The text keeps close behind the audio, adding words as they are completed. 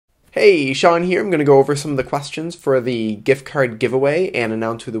Hey, Sean here. I'm going to go over some of the questions for the gift card giveaway and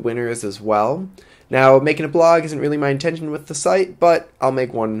announce who the winner is as well. Now, making a blog isn't really my intention with the site, but I'll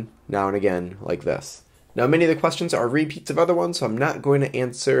make one now and again like this. Now, many of the questions are repeats of other ones, so I'm not going to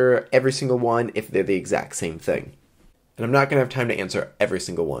answer every single one if they're the exact same thing. And I'm not going to have time to answer every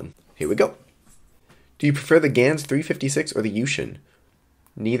single one. Here we go. Do you prefer the GAN's 356 or the Yushin?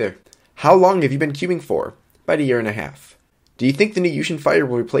 Neither. How long have you been cubing for? About a year and a half. Do you think the new Yushin Fighter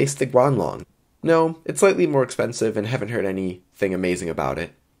will replace the Guanlong? No, it's slightly more expensive and haven't heard anything amazing about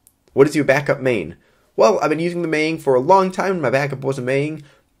it. What is your backup main? Well, I've been using the main for a long time and my backup was a main,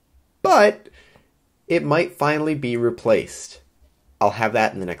 but it might finally be replaced. I'll have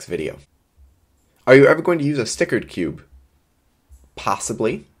that in the next video. Are you ever going to use a stickered cube?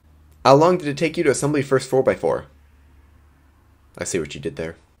 Possibly. How long did it take you to assemble your first 4x4? I see what you did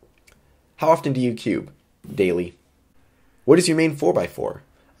there. How often do you cube? Daily. What is your main 4x4?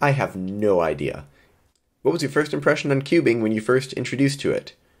 I have no idea. What was your first impression on cubing when you first introduced to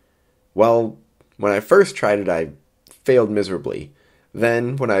it? Well, when I first tried it, I failed miserably.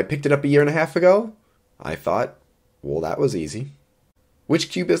 Then, when I picked it up a year and a half ago, I thought, well, that was easy.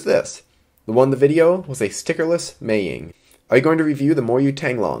 Which cube is this? The one in the video was a stickerless Meiying. Are you going to review the Moryu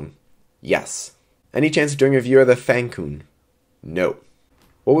Tanglong? Yes. Any chance of doing a review of the Fankun? No.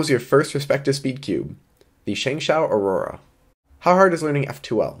 What was your first respective speed cube? The Shengshao Aurora. How hard is learning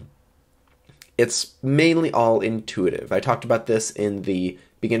F2L? It's mainly all intuitive. I talked about this in the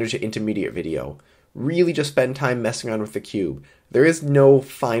beginner to intermediate video. Really just spend time messing around with the cube. There is no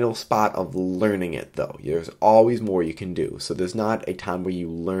final spot of learning it though. There's always more you can do. So there's not a time where you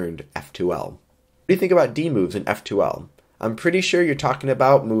learned F2L. What do you think about D moves in F2L? I'm pretty sure you're talking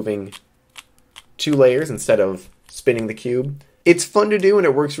about moving 2 layers instead of spinning the cube. It's fun to do and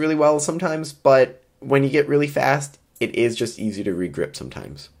it works really well sometimes, but when you get really fast, it is just easy to regrip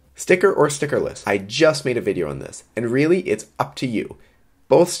sometimes. Sticker or stickerless? I just made a video on this, and really, it's up to you.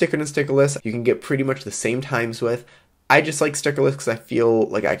 Both stickered and stickerless, you can get pretty much the same times with. I just like stickerless because I feel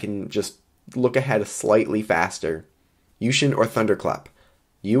like I can just look ahead slightly faster. Yushin or Thunderclap?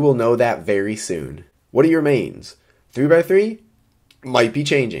 You will know that very soon. What are your mains? 3x3? Might be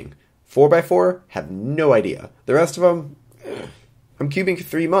changing. 4x4? Have no idea. The rest of them? I'm cubing for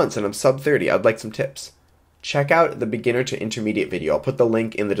 3 months and I'm sub 30. I'd like some tips. Check out the beginner to intermediate video. I'll put the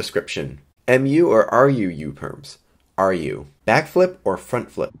link in the description. MU or RU U-perms? RU. Backflip or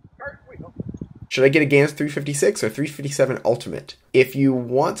front flip? Should I get a GAN's 356 or 357 Ultimate? If you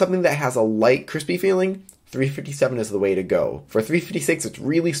want something that has a light, crispy feeling, 357 is the way to go. For 356, it's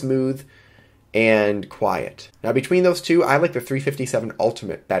really smooth and quiet. Now between those two, I like the 357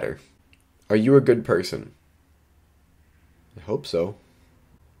 Ultimate better. Are you a good person? I hope so.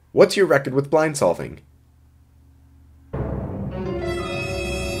 What's your record with blind solving?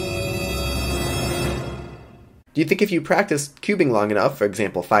 Do you think if you practice cubing long enough, for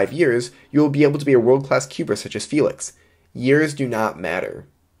example 5 years, you will be able to be a world-class cuber such as Felix? Years do not matter.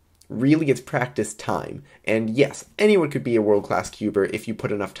 Really, it's practice time. And yes, anyone could be a world-class cuber if you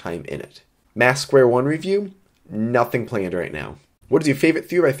put enough time in it. Mass Square 1 review? Nothing planned right now. What is your favorite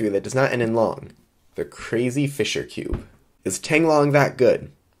 3x3 that does not end in long? The Crazy Fisher Cube. Is Tanglong that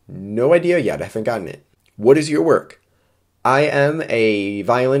good? No idea yet, I haven't gotten it. What is your work? I am a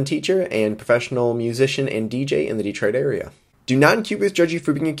violin teacher and professional musician and DJ in the Detroit area. Do non-cubers judge you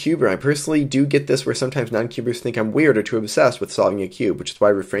for being a cuber? I personally do get this where sometimes non-cubers think I'm weird or too obsessed with solving a cube, which is why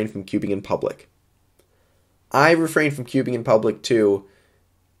I refrain from cubing in public. I refrain from cubing in public too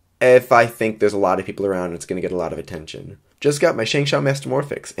if I think there's a lot of people around and it's going to get a lot of attention. Just got my Shengshao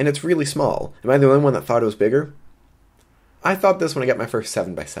Mastermorphics, and it's really small. Am I the only one that thought it was bigger? I thought this when I got my first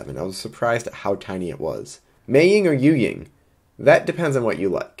 7x7. I was surprised at how tiny it was. Meiying or Yuying? That depends on what you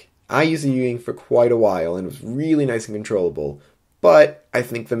like. I used the Yuying for quite a while and it was really nice and controllable, but I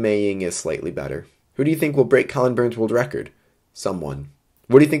think the Meiying is slightly better. Who do you think will break Colin Burns' world record? Someone.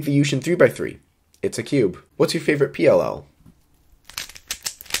 What do you think the Yushin 3x3? It's a cube. What's your favorite PLL?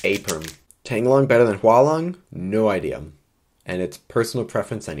 A-perm. Tanglong better than Hualong? No idea. And it's personal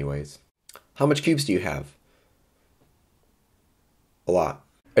preference anyways. How much cubes do you have? A lot.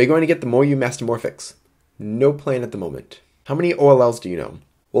 Are you going to get the Moryu Mastermorphics? No plan at the moment. How many OLLs do you know?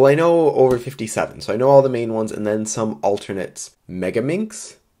 Well, I know over 57, so I know all the main ones and then some alternates.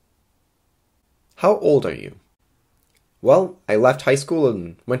 Megaminx? How old are you? Well, I left high school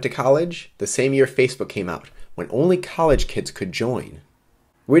and went to college the same year Facebook came out, when only college kids could join.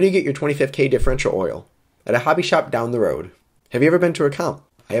 Where do you get your 25K differential oil? At a hobby shop down the road. Have you ever been to a comp?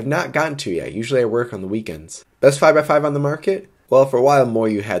 I have not gotten to yet. Usually I work on the weekends. Best 5x5 on the market? Well, for a while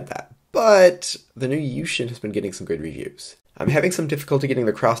Moryu had that. But the new Yushin has been getting some good reviews. I'm having some difficulty getting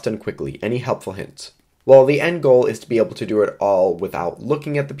the cross done quickly. Any helpful hints? Well, the end goal is to be able to do it all without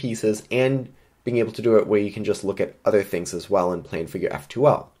looking at the pieces and being able to do it where you can just look at other things as well and plan for your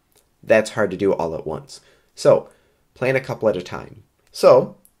F2L. That's hard to do all at once. So, plan a couple at a time.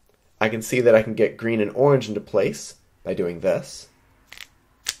 So, I can see that I can get green and orange into place by doing this.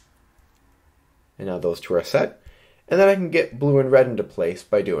 And now those two are set. And then I can get blue and red into place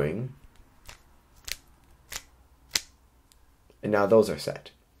by doing... And now those are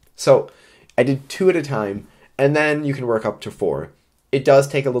set. So, I did 2 at a time, and then you can work up to 4. It does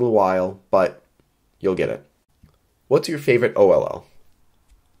take a little while, but you'll get it. What's your favorite OLL?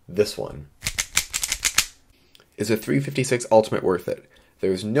 This one. Is a 356 Ultimate worth it?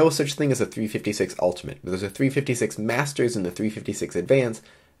 There's no such thing as a 356 Ultimate. There's a 356 Masters and the 356 Advanced,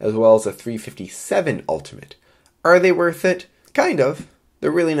 as well as a 357 Ultimate. Are they worth it? Kind of.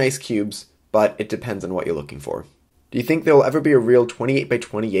 They're really nice cubes, but it depends on what you're looking for. Do you think there will ever be a real 28 by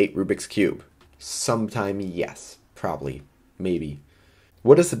 28 Rubik's Cube? Sometime, yes. Probably. Maybe.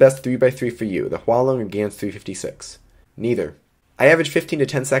 What is the best 3x3 for you, the Hualong or Gans 356? Neither. I average 15 to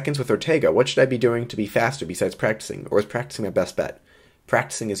 10 seconds with Ortega. What should I be doing to be faster besides practicing? Or is practicing my best bet?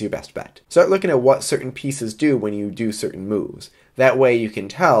 Practicing is your best bet. Start looking at what certain pieces do when you do certain moves. That way you can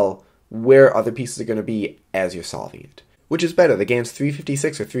tell where other pieces are going to be as you're solving it. Which is better, the Gans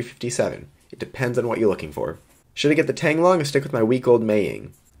 356 or 357? It depends on what you're looking for. Should I get the Tanglong or stick with my week-old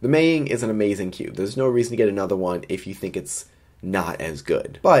Meiying? The Meiying is an amazing cube. There's no reason to get another one if you think it's not as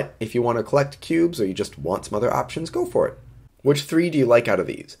good. But if you want to collect cubes or you just want some other options, go for it. Which 3 do you like out of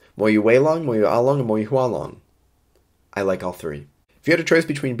these? Moyu Weilong, Moyu Along, and Moyu Hualong? I like all 3. If you had a choice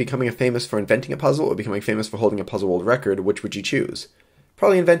between becoming famous for inventing a puzzle or becoming famous for holding a puzzle world record, which would you choose?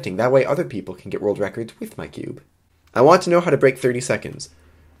 Probably inventing. That way other people can get world records with my cube. I want to know how to break 30 seconds.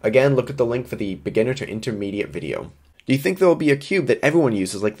 Again, look at the link for the beginner to intermediate video. Do you think there will be a cube that everyone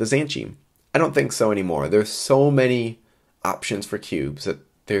uses like the Zanchi? I don't think so anymore. There's so many options for cubes that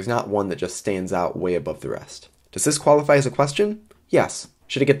there's not one that just stands out way above the rest. Does this qualify as a question? Yes.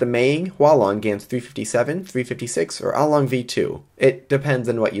 Should I get the Meiying, Hualong, Gans 357, 356, or Along V2? It depends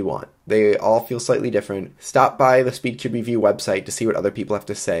on what you want. They all feel slightly different. Stop by the SpeedCube Review website to see what other people have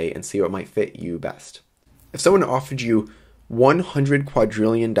to say and see what might fit you best. If someone offered you $100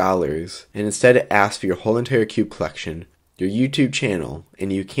 quadrillion and instead asked for your whole entire cube collection, your YouTube channel,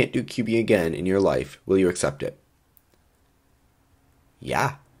 and you can't do cubing again in your life, will you accept it?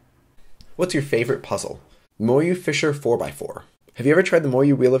 Yeah. What's your favorite puzzle? Moyu Fisher 4x4. Have you ever tried the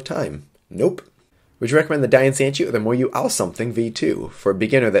Moyu Wheel of Time? Nope. Would you recommend the Dian Sanchi or the Moyu Al Something V2 for a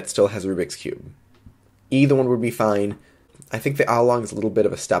beginner that still has Rubik's Cube? Either one would be fine. I think the Along is a little bit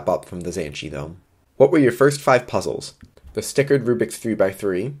of a step up from the Zanchi though. What were your first 5 puzzles? The stickered Rubik's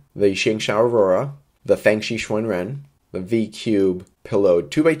 3x3, the Xiangxiao Aurora, the Fangxi Xuanren, the V-Cube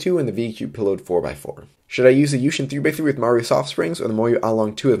pillowed 2x2, and the V-Cube pillowed 4x4. Should I use the Yushin 3x3 with Mario Soft Springs or the Moyu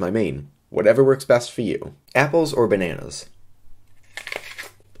Along 2 as my main? Whatever works best for you. Apples or bananas?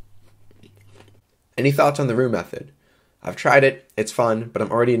 Any thoughts on the Roux method? I've tried it, it's fun, but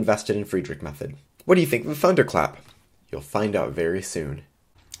I'm already invested in Friedrich method. What do you think of the Thunderclap? You'll find out very soon.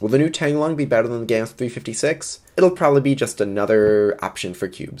 Will the new Tanglong be better than the Gans 356? It'll probably be just another option for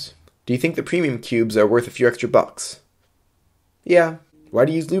cubes. Do you think the premium cubes are worth a few extra bucks? Yeah. Why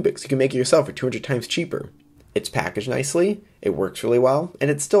do you use Lubix? You can make it yourself for 200 times cheaper. It's packaged nicely, it works really well,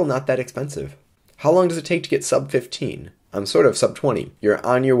 and it's still not that expensive. How long does it take to get sub 15? I'm sort of sub 20. You're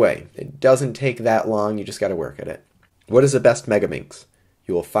on your way. It doesn't take that long, you just gotta work at it. What is the best Megaminx?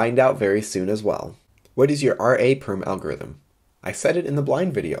 You will find out very soon as well. What is your RA perm algorithm? I said it in the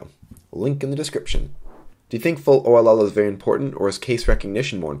blind video. Link in the description. Do you think full OLL is very important, or is case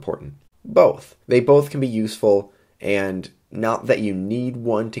recognition more important? Both. They both can be useful, and not that you need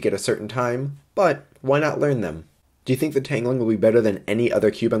one to get a certain time, but why not learn them? Do you think the Tanglong will be better than any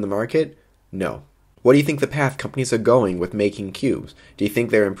other cube on the market? No. What do you think the path companies are going with making cubes? Do you think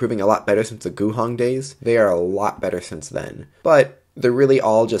they're improving a lot better since the Guhong days? They are a lot better since then. But they're really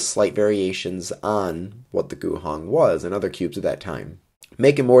all just slight variations on what the Guhong was and other cubes at that time.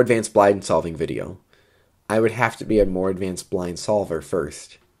 Make a more advanced blind solving video. I would have to be a more advanced blind solver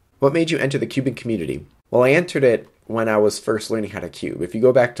first. What made you enter the cubing community? Well, I entered it when I was first learning how to cube. If you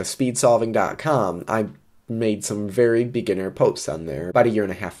go back to speedsolving.com, I made some very beginner posts on there about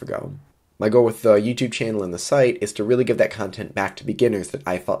 1.5 years ago. My goal with the YouTube channel and the site is to really give that content back to beginners that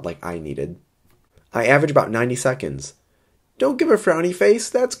I felt like I needed. I average about 90 seconds. Don't give a frowny face,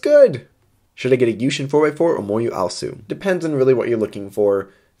 that's good! Should I get a Yushin 4x4 or Moyu Alsu? Depends on really what you're looking for.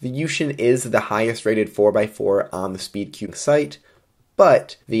 The Yushin is the highest rated 4x4 on the SpeedCube site,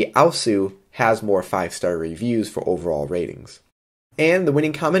 but the Alsu has more 5-star reviews for overall ratings. And the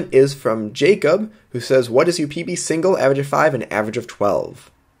winning comment is from Jacob, who says, what is your PB single, average of 5, and average of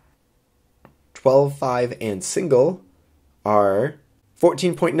 12? 12, 5, and single are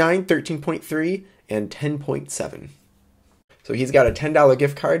 14.9, 13.3, and 10.7. So he's got a $10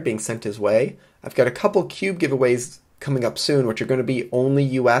 gift card being sent his way. I've got a couple cube giveaways coming up soon, which are going to be only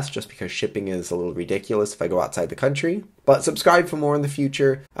US, just because shipping is a little ridiculous if I go outside the country. But subscribe for more in the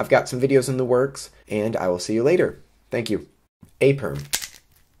future. I've got some videos in the works, and I will see you later. Thank you. A perm.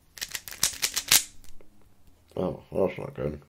 Oh, that's not good.